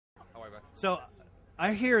go ahead. So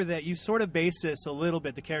I hear that you sort of base this a little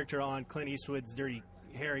bit, the character, on Clint Eastwood's Dirty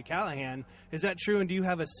Harry Callahan. Is that true, and do you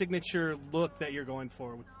have a signature look that you're going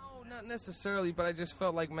for? No, not necessarily, but I just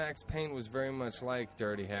felt like Max Payne was very much like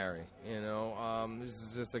Dirty Harry. This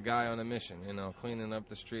is just a guy on a mission, cleaning up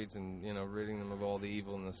the streets and, ridding them of all the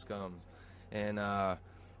evil and the scum. And,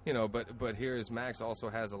 but here's Max also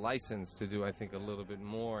has a license to do, I think, a little bit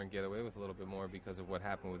more and get away with a little bit more because of what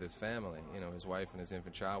happened with his family. His wife and his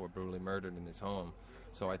infant child were brutally murdered in his home.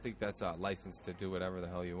 So I think that's a license to do whatever the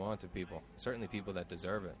hell you want to people, certainly people that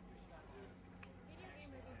deserve it. Video game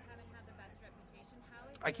movies haven't had the best reputation. How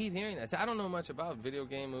is I keep hearing that. I don't know much about video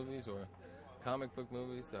game movies or comic book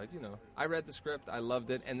movies. I read the script, I loved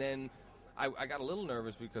it, and then I got a little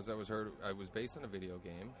nervous because I was based on a video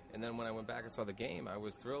game, and then when I went back and saw the game, I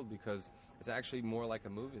was thrilled because it's actually more like a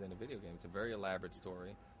movie than a video game. It's a very elaborate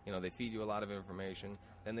story. They feed you a lot of information,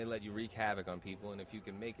 then they let you wreak havoc on people, and if you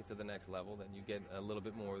can make it to the next level, then you get a little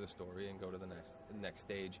bit more of the story and go to the next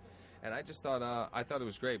stage. And I just thought it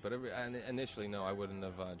was great, but initially, no, I wouldn't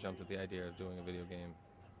have jumped at the idea of doing a video game.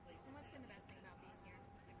 and what's been the best thing about being here?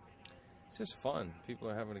 It's just fun. People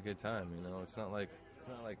are having a good time.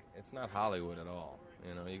 It's not Hollywood at all.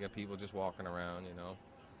 You got people just walking around.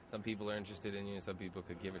 Some people are interested in you, some people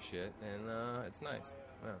could give a shit, and it's nice.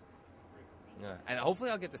 Yeah, and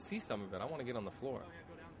hopefully I'll get to see some of it. I want to get on the floor.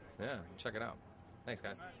 Yeah, check it out. Thanks,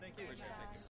 guys. Thank you. Appreciate it. Thank you.